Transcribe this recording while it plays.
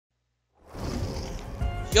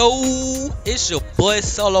Yo, it's your boy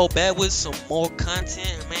Solo back with some more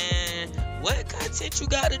content, man. What content you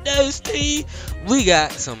got today, Steve? We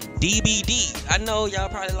got some DBD. I know y'all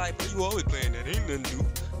probably like, bro, you always playing that. Ain't nothing new.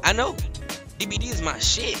 I know. DBD is my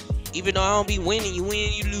shit. Even though I don't be winning, you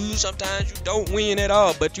win, you lose. Sometimes you don't win at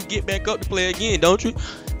all, but you get back up to play again, don't you?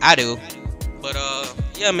 I do. But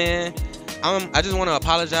yeah, man. I just want to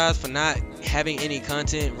apologize for not having any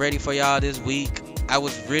content ready for y'all this week. I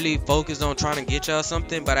was really focused on trying to get y'all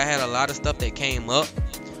something, but I had a lot of stuff that came up.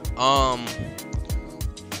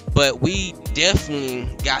 But we definitely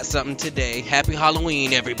got something today. Happy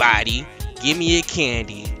Halloween, everybody. Give me your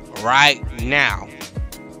candy right now.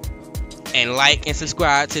 And like and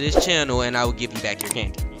subscribe to this channel, and I will give you back your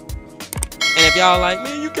candy. And if y'all like,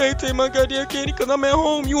 man, you can't take my goddamn candy because I'm at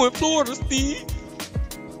home. You in Florida, Steve.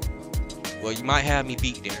 Well, you might have me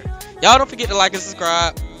beat there. Y'all don't forget to like and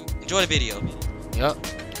subscribe. Enjoy the video. Yup.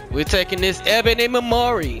 We're taking this Its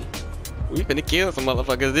Mori. We finna kill some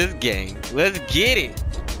motherfuckers this game. Let's get it.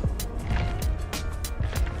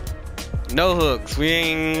 No hooks. We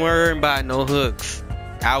ain't worried about no hooks.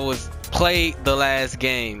 I was played the last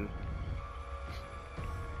game.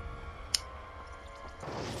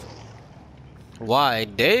 Why,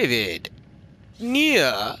 David?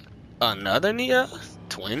 Nia. Another Nia?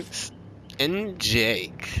 Twins? And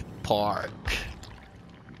Jake Park.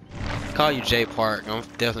 Call you Jay Park. I'm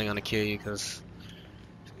definitely gonna kill you because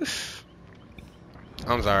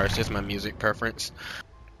I'm sorry, it's just my music preference.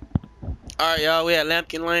 Alright, y'all, we at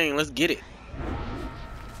Lampkin Lane. Let's get it.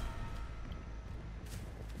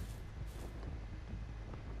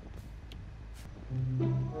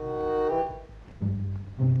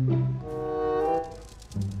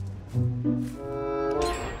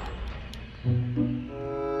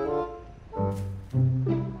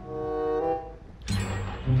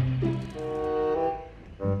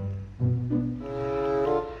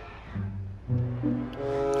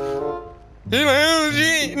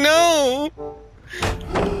 No!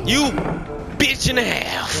 You bitch and a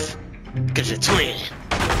half! Cause you're twin.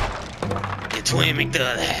 You're twin make the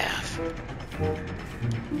other half.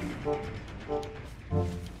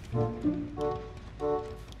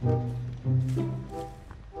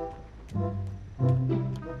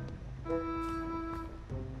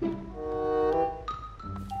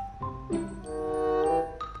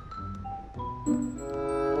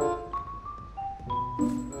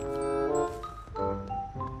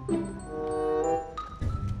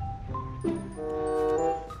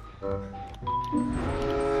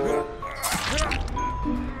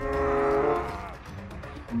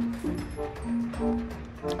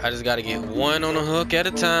 I just gotta get one on a hook at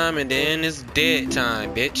a time, and then it's dead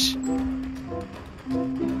time, bitch.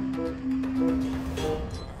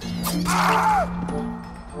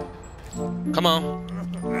 Come on.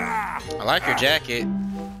 I like your jacket.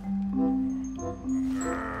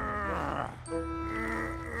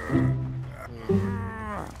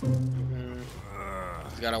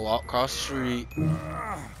 Just gotta walk across the street.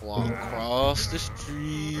 Walk across the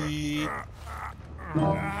street.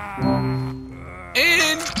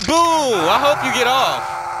 And boom! I hope you get off.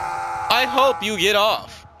 I hope you get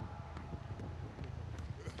off.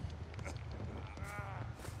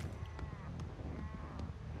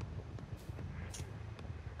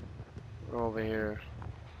 We're over here.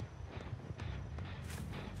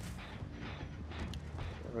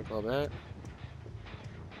 Never go back.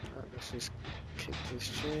 Let's just kick this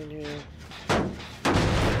chain here.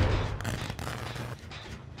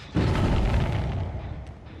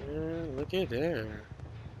 Look at there.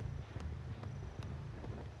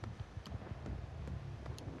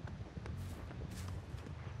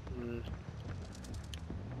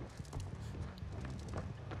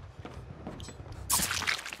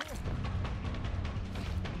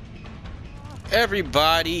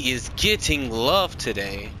 Everybody is getting love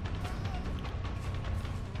today.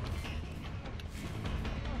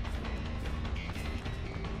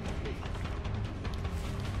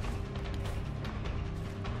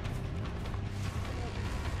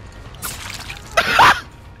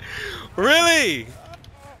 Really?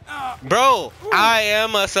 Bro, I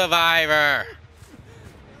am a survivor.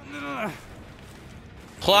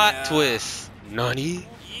 Plot twist. Nani?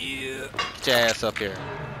 Yeah. Get your ass up here.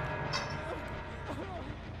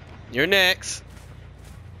 You're next.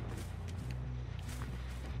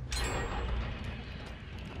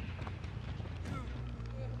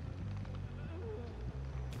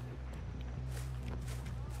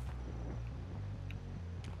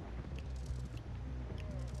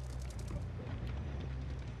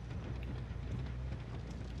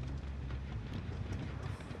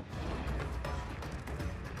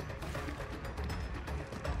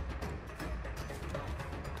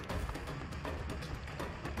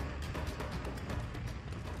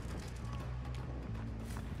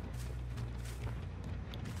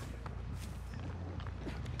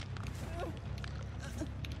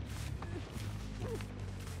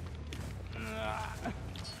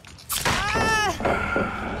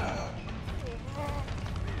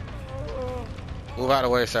 Move out of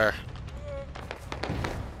the way, sir.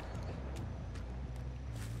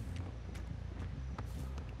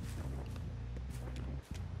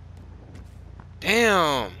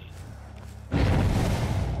 Damn.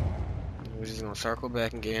 We're just gonna circle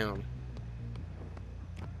back and get him.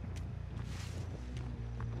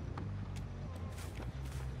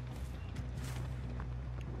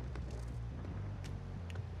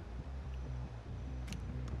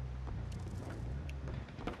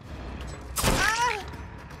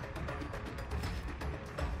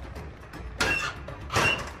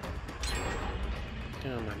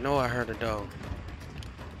 Damn, I know I heard a door.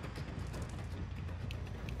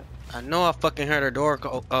 I know I fucking heard her door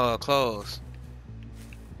close.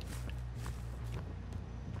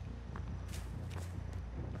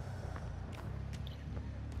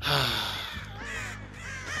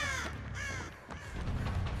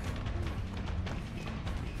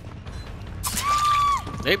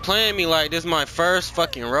 They playing me like this my first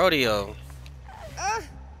fucking rodeo.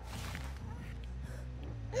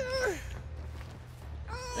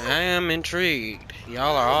 And I am intrigued.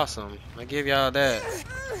 Y'all are awesome. I give y'all that.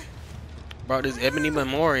 Brought this Its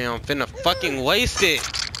Mori, I'm finna fucking waste it.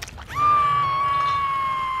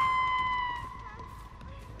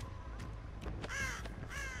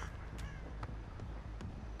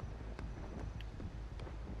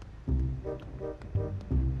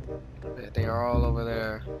 I bet they are all over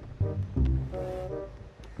there.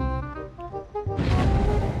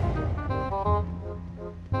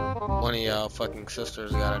 One of y'all fucking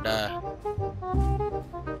sisters gotta die.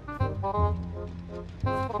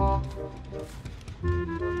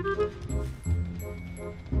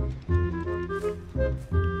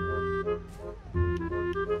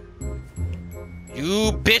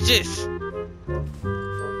 You bitches!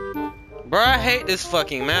 Bro, I hate this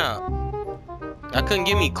fucking map. Y'all couldn't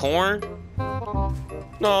give me corn?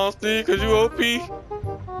 No, Steve, cause you OP.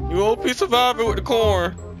 You OP survivor with the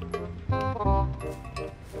corn.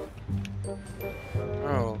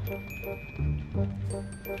 Oh.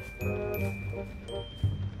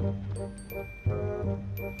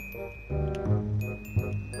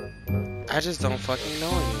 I just don't fucking know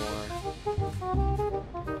anymore.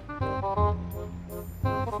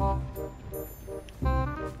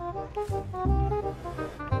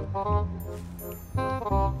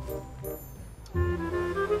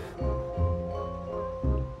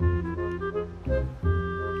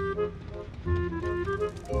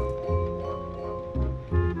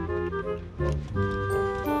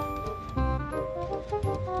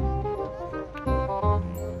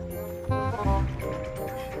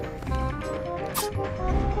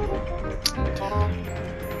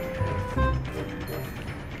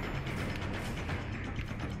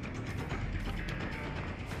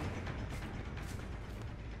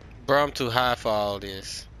 Bro, I'm too high for all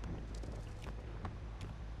this.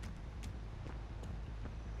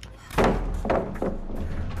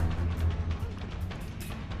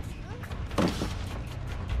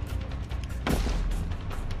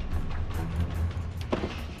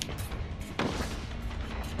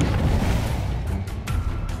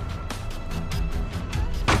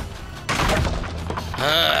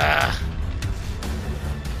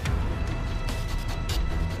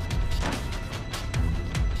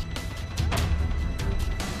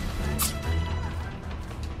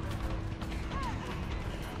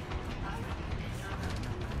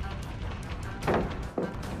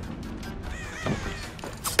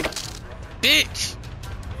 Bitch!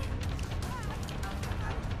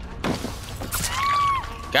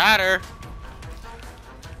 Got her.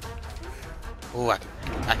 Oh, I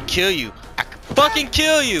can kill you. I can fucking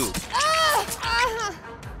kill you.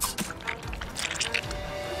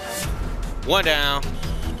 One down.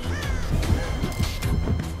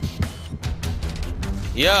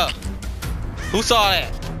 Yeah. Who saw that?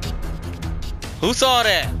 Who saw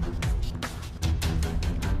that?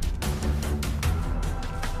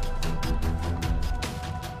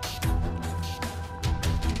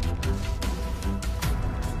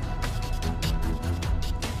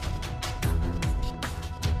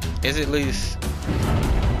 Is at least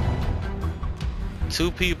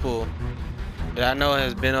 2 people that I know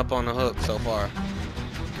has been up on the hook so far,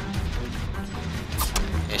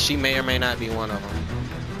 and she may or may not be one of them.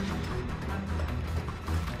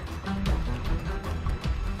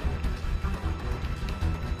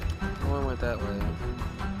 One went that way.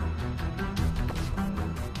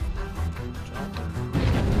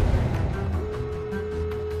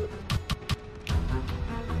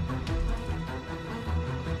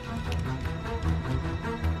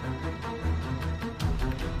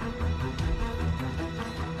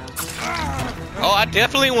 Oh, I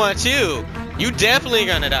definitely want you. You definitely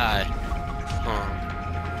gonna die.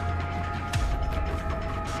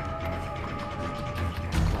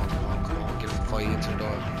 the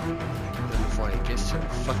door. Before he gets to the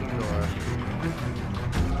fucking door.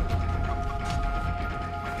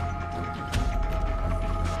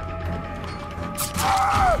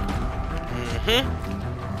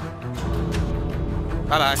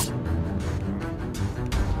 Bye bye.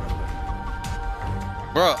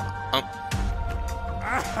 Bro,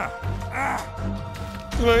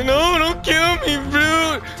 like, no, don't kill me,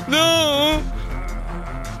 bro. No.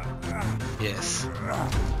 Yes.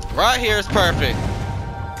 Right here is perfect.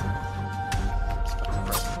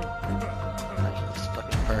 It's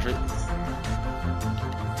fucking perfect.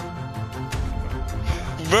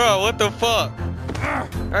 Bro, what the fuck?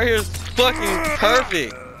 Right here is fucking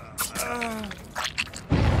perfect.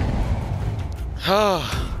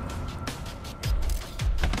 Oh.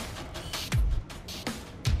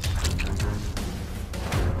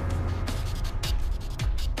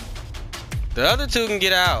 The other two can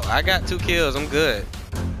get out. I got 2 kills. I'm good.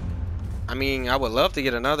 I mean, I would love to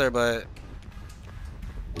get another, but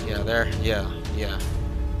yeah, there. Yeah.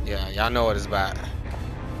 Y'all know what it's about.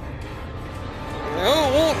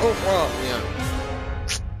 Yeah.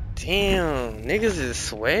 Damn, niggas is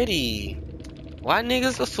sweaty. Why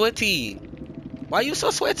niggas so sweaty? Why you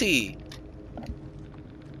so sweaty?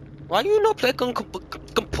 Why you no play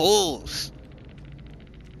compose?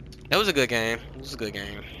 That was a good game. It was a good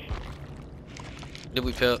game. Did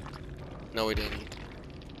we pick? No, we didn't.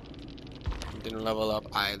 Didn't level up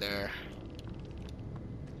either.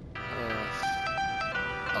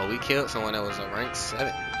 Oh, we killed someone that was a rank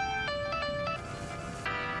 7.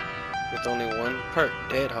 With only 1 perk,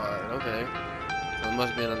 dead hard. Okay. So it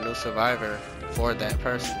must have been a new survivor for that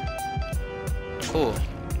person. Cool.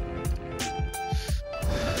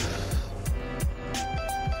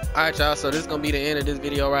 Alright, y'all. So this is going to be the end of this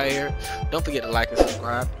video right here. Don't forget to like and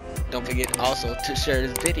subscribe. Don't forget also to share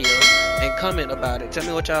this video and comment about it. Tell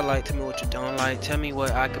me what y'all like. Tell me what you don't like. Tell me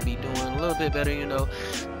what I could be doing a little bit better. You know,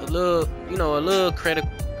 a little creative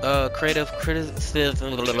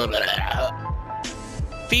criticism,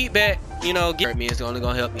 feedback. You know, give me. It's only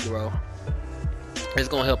gonna help me grow. It's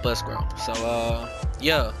gonna help us grow. So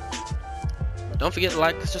yeah. Don't forget to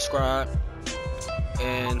like and subscribe,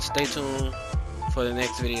 and stay tuned for the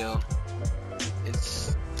next video.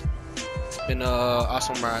 It's been an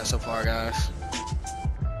awesome ride so far, guys.